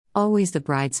Always the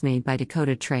Bridesmaid by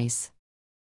Dakota Trace.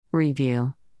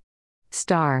 Review.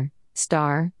 Star.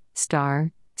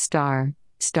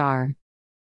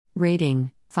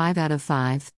 Rating, 5 out of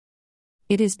 5.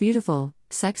 It is beautiful,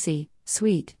 sexy,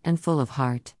 sweet, and full of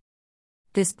heart.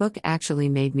 This book actually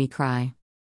made me cry.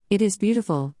 It is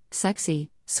beautiful,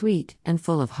 sexy, sweet, and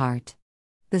full of heart.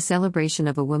 The celebration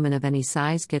of a woman of any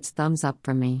size gets thumbs up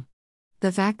from me.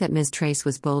 The fact that Ms. Trace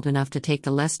was bold enough to take the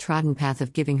less trodden path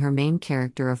of giving her main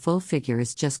character a full figure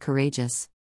is just courageous.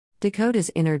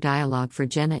 Dakota's inner dialogue for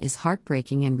Jenna is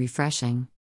heartbreaking and refreshing.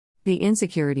 The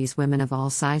insecurities women of all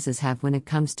sizes have when it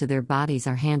comes to their bodies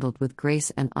are handled with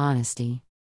grace and honesty.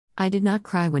 I did not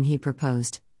cry when he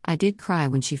proposed. I did cry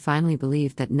when she finally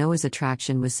believed that Noah's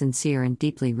attraction was sincere and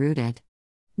deeply rooted.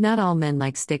 Not all men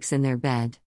like sticks in their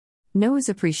bed. Noah's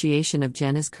appreciation of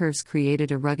Jenna's curves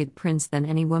created a rugged prince that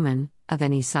any woman, of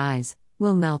any size,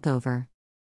 will melt over.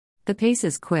 The pace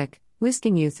is quick,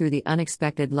 whisking you through the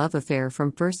unexpected love affair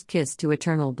from first kiss to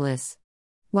eternal bliss.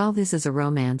 While this is a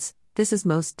romance, this is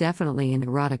most definitely an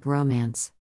erotic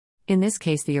romance. In this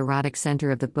case, the erotic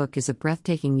center of the book is a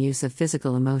breathtaking use of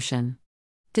physical emotion.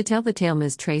 To tell the tale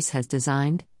Ms. Trace has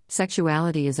designed,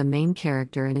 sexuality is a main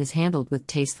character and is handled with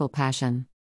tasteful passion.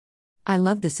 I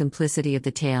love the simplicity of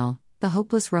the tale, the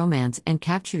hopeless romance and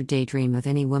captured daydream of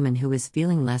any woman who is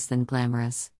feeling less than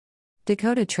glamorous.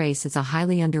 Dakota Trace is a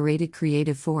highly underrated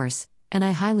creative force, and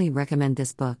I highly recommend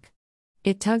this book.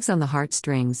 It tugs on the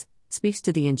heartstrings, speaks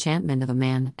to the enchantment of a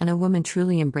man and a woman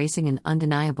truly embracing an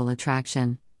undeniable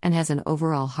attraction, and has an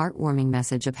overall heartwarming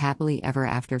message of happily ever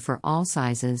after for all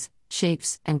sizes,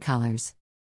 shapes, and colors.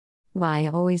 Why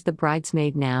always the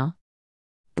bridesmaid now?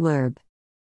 Blurb.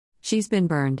 She's been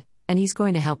burned, and he's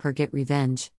going to help her get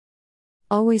revenge.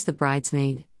 Always the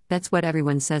bridesmaid, that's what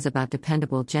everyone says about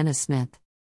dependable Jenna Smith.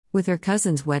 With her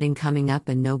cousin's wedding coming up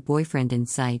and no boyfriend in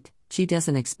sight, she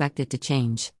doesn't expect it to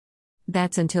change.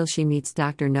 That's until she meets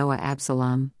Dr. Noah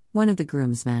Absalom, one of the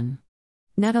groomsmen.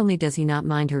 Not only does he not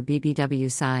mind her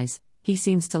BBW size, he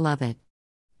seems to love it.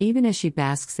 Even as she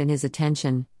basks in his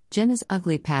attention, Jenna's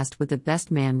ugly past with the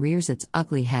best man rears its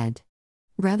ugly head.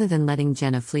 Rather than letting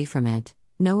Jenna flee from it,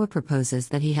 Noah proposes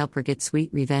that he help her get sweet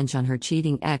revenge on her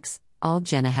cheating ex. All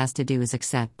Jenna has to do is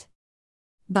accept.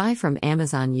 Buy from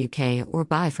Amazon UK or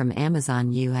buy from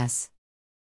Amazon US.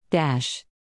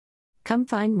 Come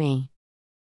find me.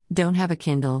 Don't have a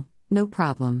Kindle? No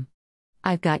problem.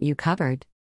 I've got you covered.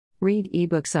 Read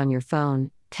ebooks on your phone,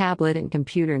 tablet and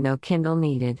computer, no Kindle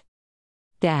needed.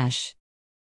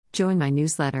 Join my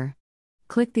newsletter.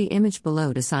 Click the image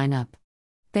below to sign up.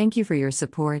 Thank you for your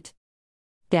support.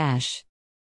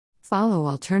 Follow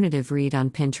Alternative Read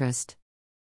on Pinterest.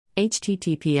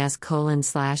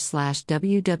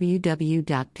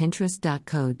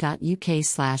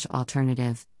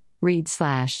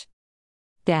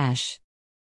 https://www.pinterest.co.uk/alternative-read/.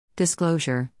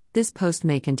 Disclosure: this post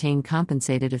may contain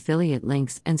compensated affiliate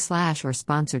links and / or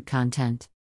sponsored content.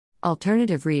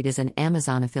 Alternative Read is an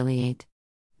Amazon affiliate.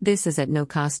 This is at no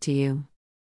cost to you.